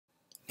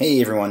Hey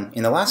everyone,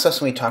 in the last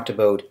lesson we talked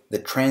about the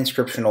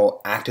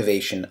transcriptional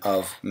activation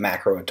of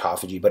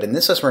macroautophagy, but in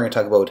this lesson we're going to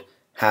talk about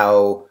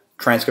how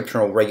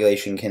transcriptional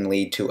regulation can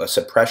lead to a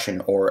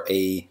suppression or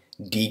a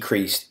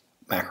decreased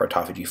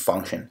macroautophagy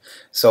function.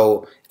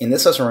 So in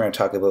this lesson we're going to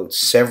talk about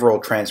several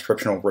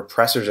transcriptional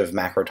repressors of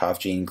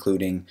macroautophagy,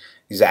 including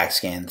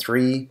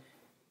ZACScan3,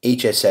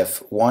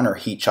 HSF1 or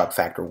heat shock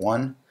factor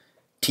 1,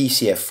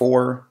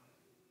 TCF4,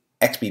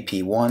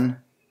 XBP1,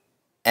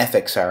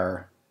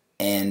 FXR,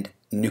 and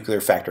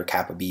nuclear factor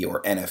kappa B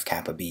or NF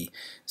kappa B.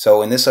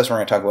 So in this lesson we're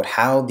going to talk about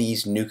how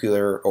these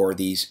nuclear or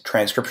these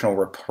transcriptional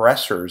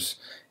repressors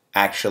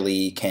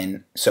actually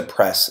can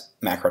suppress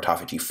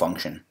macroautophagy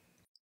function.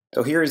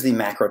 So here is the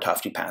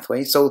macroautophagy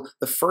pathway. So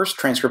the first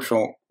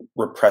transcriptional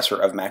repressor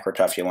of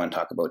macroautophagy I want to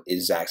talk about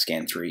is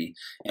ZACScan3.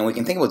 And we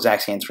can think about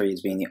ZACScan3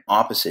 as being the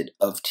opposite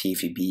of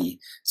TFEB.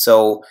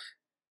 So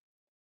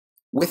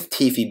with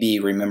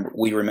TFEB,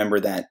 we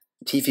remember that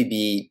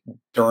TFEB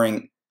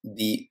during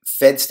the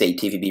fed state,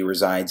 TFEB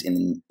resides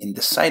in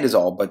the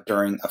cytosol, but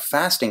during a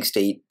fasting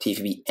state,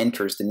 TFEB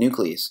enters the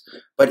nucleus.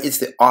 But it's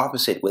the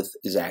opposite with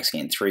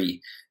ZACScan3.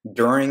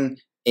 During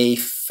a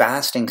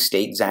fasting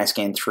state,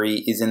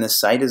 ZACScan3 is in the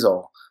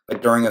cytosol,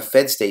 but during a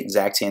fed state,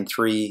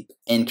 ZACScan3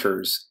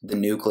 enters the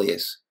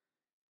nucleus.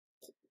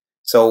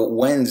 So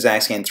when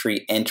ZACScan3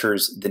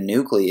 enters the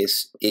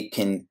nucleus, it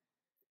can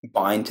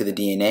bind to the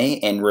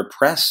DNA and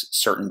repress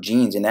certain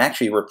genes, and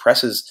actually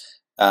represses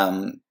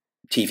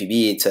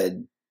TFEB. It's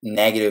a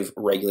negative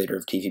regulator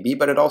of TFEB,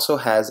 but it also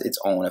has its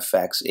own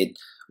effects. It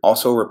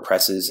also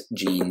represses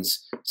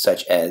genes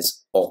such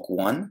as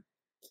ULK1.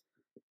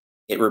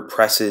 It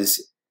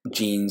represses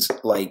genes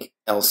like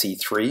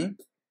LC3,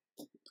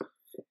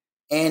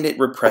 and it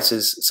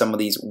represses some of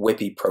these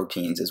whippy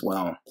proteins as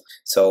well.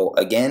 So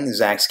again,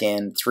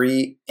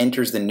 ZACScan3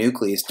 enters the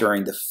nucleus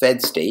during the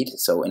fed state.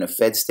 So in a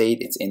fed state,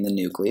 it's in the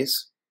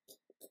nucleus.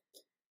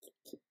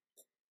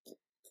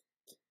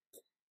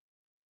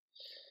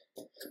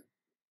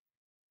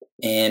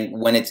 And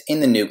when it's in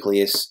the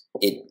nucleus,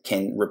 it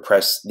can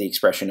repress the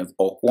expression of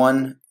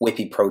ULK1,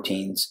 whippy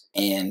proteins,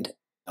 and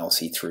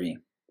LC3.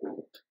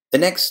 The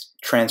next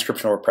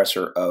transcriptional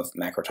repressor of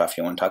macroautophagy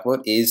I want to talk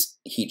about is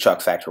heat shock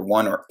factor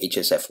 1 or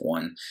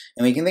HSF1.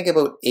 And we can think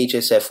about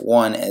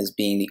HSF1 as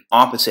being the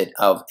opposite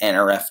of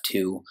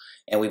NRF2.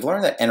 And we've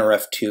learned that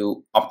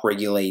NRF2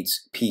 upregulates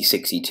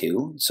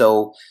P62.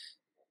 So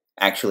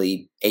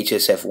actually,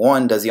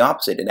 HSF1 does the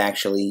opposite. It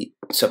actually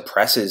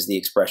suppresses the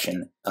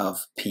expression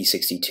of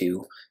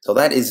P62. So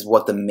that is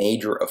what the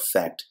major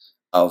effect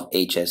of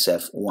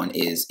HSF1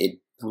 is. It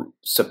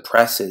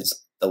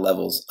suppresses the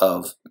levels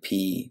of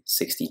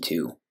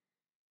P62.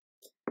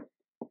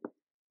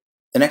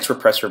 The next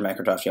repressor of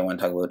macroautophagy I want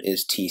to talk about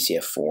is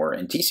TCF4.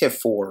 And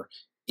TCF4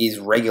 is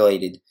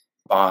regulated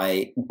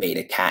by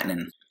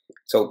beta-catenin.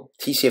 So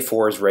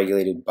TCF4 is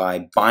regulated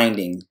by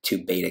binding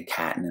to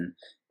beta-catenin.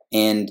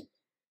 And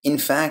in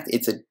fact,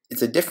 it's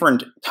a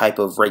different type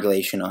of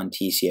regulation on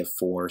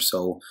TCF4.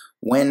 So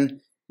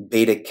when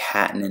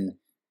beta-catenin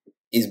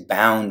is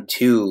bound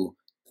to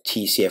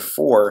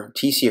TCF4,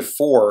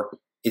 TCF4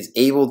 is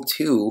able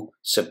to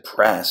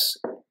suppress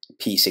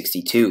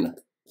P62.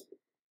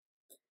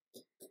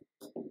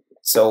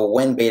 So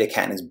when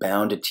beta-catenin is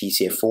bound to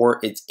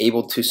TCF4, it's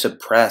able to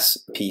suppress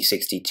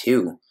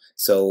P62.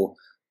 So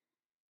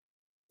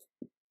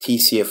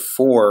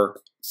TCF4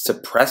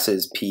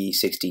 suppresses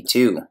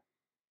P62.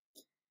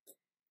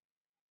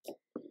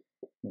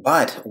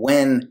 But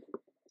when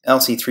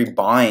LC3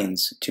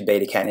 binds to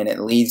beta-catenin, it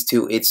leads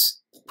to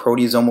its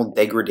proteasomal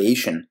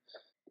degradation.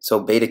 So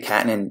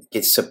beta-catenin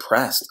gets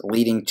suppressed,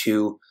 leading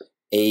to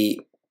a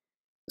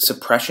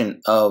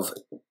suppression of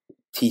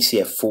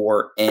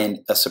TCF4 and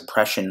a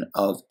suppression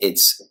of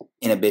its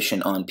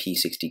inhibition on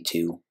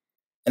P62.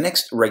 The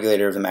next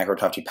regulator of the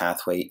macroautophagy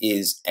pathway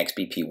is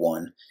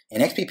XBP1.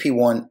 And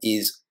XBP1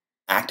 is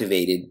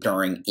activated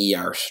during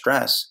ER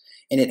stress,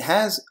 and it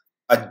has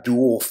a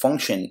dual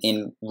function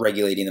in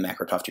regulating the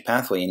macroautophagy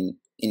pathway. And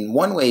in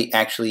one way, it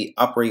actually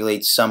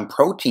upregulates some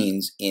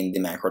proteins in the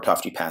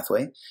macroautophagy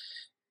pathway.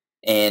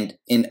 And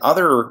in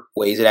other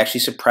ways, it actually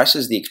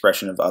suppresses the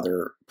expression of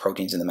other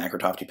proteins in the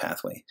macroautophagy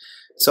pathway.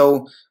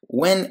 So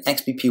when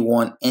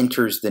XBP1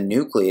 enters the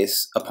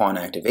nucleus upon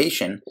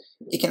activation,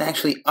 it can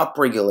actually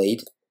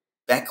upregulate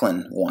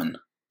Beclin-1.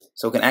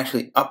 So it can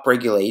actually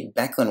upregulate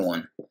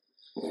Beclin-1.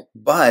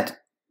 But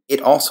it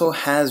also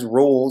has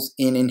roles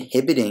in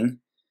inhibiting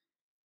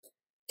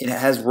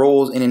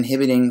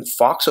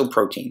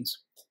FOXO-proteins.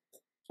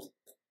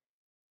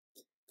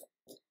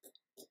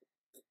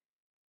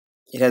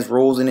 It has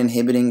roles in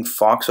inhibiting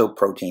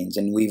FOXO-proteins,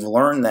 and we've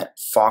learned that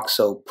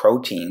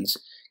FOXO-proteins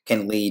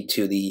can lead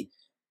to the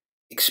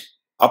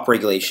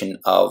upregulation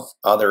of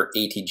other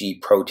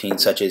ATG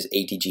proteins such as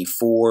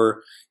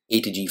ATG4,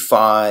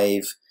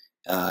 ATG5,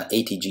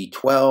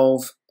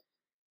 ATG12,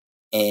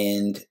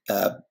 and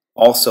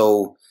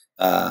also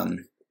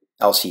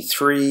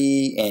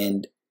LC3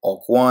 and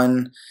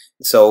ULK1.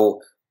 So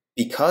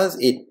because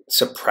it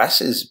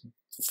suppresses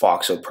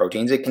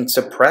phosphoproteins, it can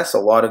suppress a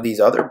lot of these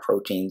other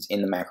proteins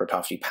in the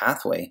macroautophagy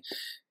pathway.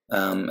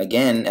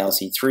 Again,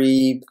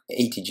 LC3,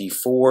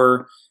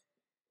 ATG4,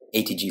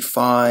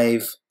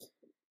 ATG5,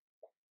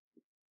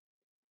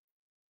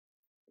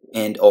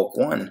 and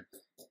OLK1.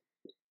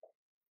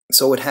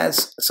 So it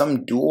has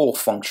some dual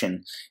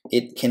function.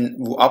 It can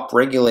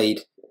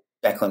upregulate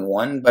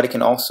Beclin-1, but it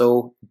can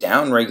also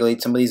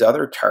downregulate some of these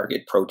other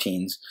target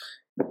proteins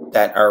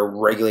that are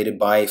regulated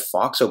by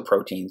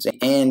phosphoproteins.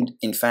 And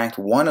in fact,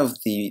 one of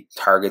the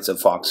targets of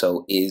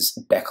FOXO is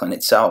Beclin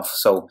itself.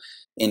 So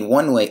in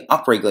one way,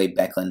 upregulate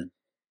Beclin,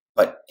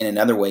 but in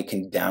another way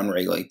can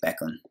downregulate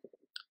Beclin.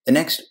 The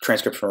next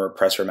transcriptional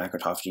repressor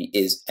macroautophagy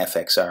is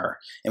FXR.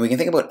 And we can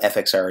think about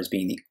FXR as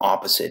being the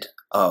opposite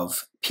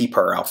of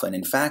PPAR alpha. And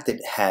in fact, it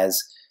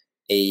has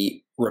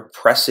a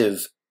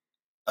repressive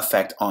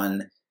effect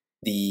on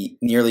the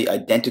nearly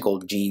identical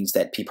genes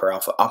that PPAR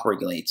alpha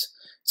upregulates.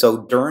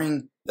 So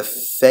during the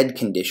fed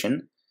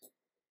condition,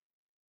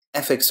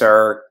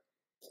 FXR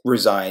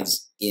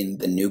resides in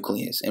the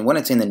nucleus. And when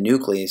it's in the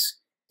nucleus,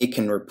 it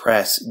can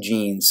repress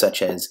genes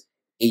such as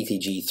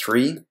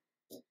ATG3,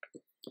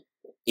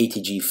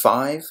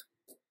 ATG5,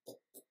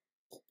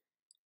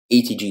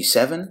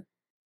 ATG7,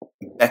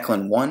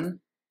 Beclin-1,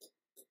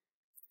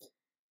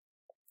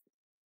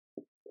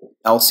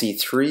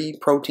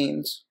 LC3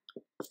 proteins.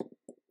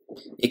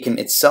 It can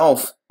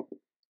itself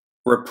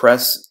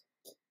repress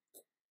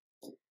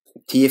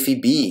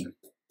TFEB.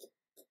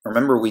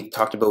 Remember, we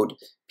talked about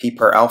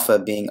PPAR alpha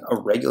being a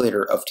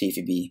regulator of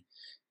TFEB,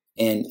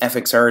 and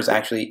FXR is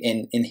actually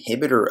an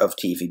inhibitor of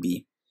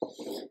TFEB.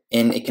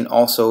 And it can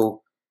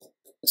also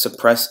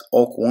suppress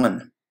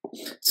OLK1.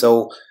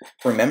 So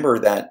remember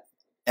that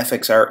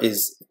FXR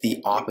is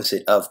the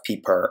opposite of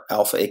PPAR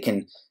alpha. It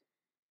can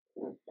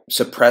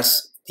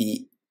suppress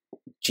the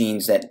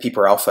genes that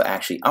PPAR alpha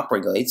actually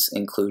upregulates,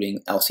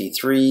 including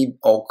LC3,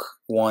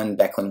 OLK1,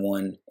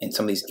 Beclin-1, and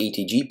some of these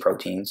ATG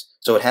proteins.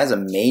 So it has a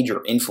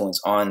major influence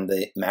on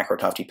the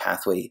macroautophagy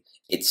pathway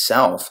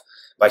itself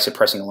by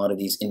suppressing a lot of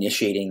these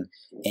initiating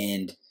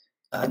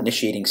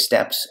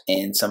steps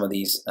and some of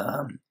these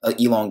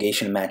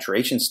elongation and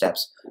maturation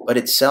steps, but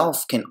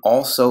itself can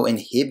also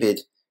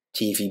inhibit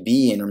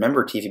TFEB. And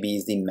remember, TFEB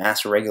is the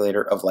master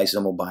regulator of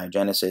lysosomal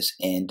biogenesis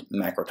and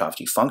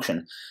macroautophagy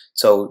function.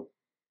 So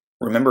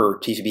remember,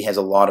 TFEB has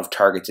a lot of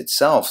targets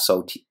itself,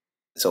 so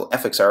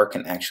FXR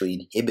can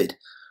actually inhibit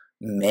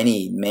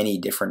many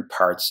different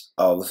parts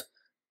of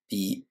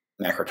the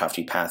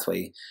macroautophagy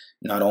pathway.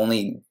 Not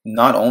only the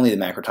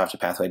macroautophagy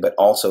pathway, but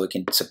also it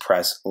can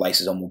suppress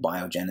lysosomal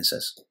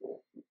biogenesis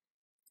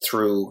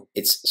through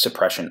its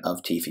suppression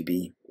of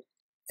TFEB.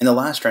 And the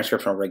last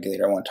transcriptional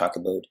regulator I want to talk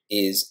about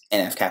is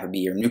NF-kappa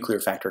B, or nuclear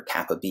factor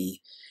kappa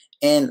B.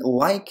 And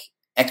like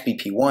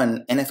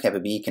XBP1, NF-kappa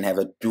B can have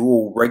a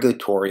dual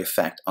regulatory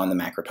effect on the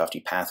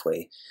macroautophagy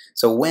pathway.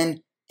 So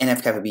when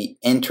NF-kappa B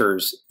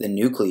enters the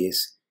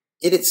nucleus,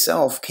 it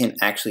itself can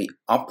actually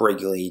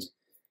upregulate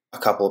a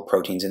couple of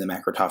proteins in the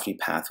macroautophagy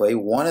pathway.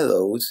 One of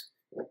those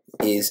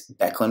is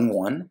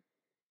Beclin-1.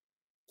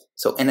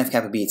 So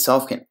NF-kappa B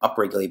itself can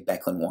upregulate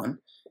Beclin-1,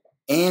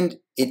 and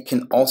it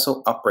can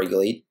also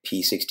upregulate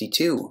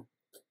P62.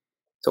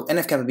 So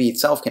NF-kappa B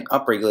itself can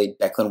upregulate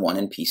Beclin-1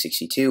 and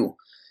P62,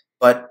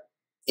 but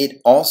it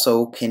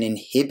also can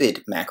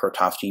inhibit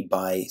macroautophagy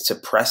by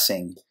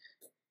suppressing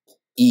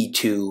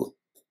E2F1.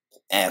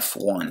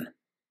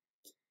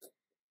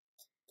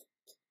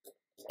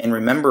 And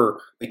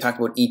remember, we talked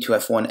about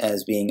E2F1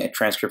 as being a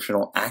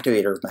transcriptional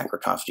activator of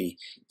macroautophagy.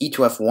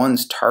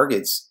 E2F1's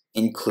targets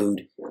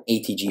include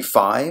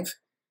ATG5,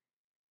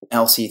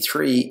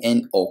 LC3,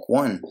 and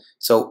OLK1.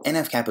 So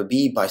NF-kappa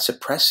B, by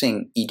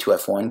suppressing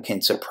E2F1,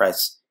 can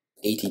suppress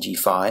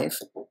ATG5,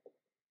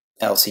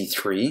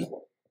 LC3,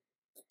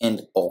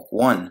 and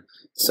OLK1.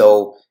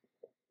 So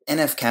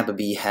NF-kappa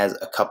B has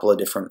a couple of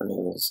different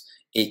roles.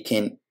 It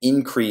can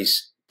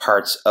increase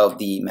parts of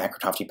the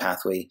macroautophagy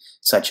pathway,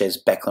 such as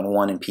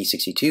Beclin-1 and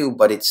P62,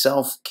 but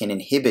itself can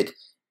inhibit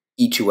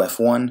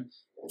E2F1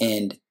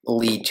 and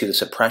lead to the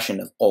suppression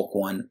of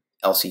OLK1,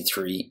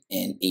 LC3,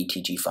 and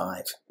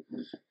ATG5.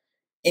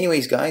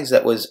 Anyways, guys,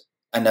 that was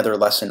another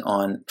lesson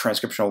on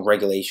transcriptional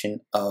regulation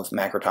of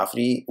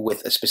macroautophagy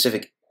with a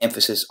specific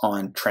emphasis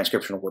on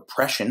transcriptional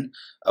repression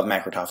of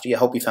macroautophagy. I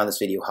hope you found this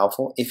video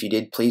helpful. If you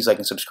did, please like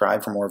and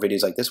subscribe for more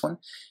videos like this one.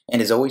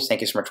 And as always,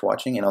 thank you so much for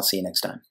watching, and I'll see you next time.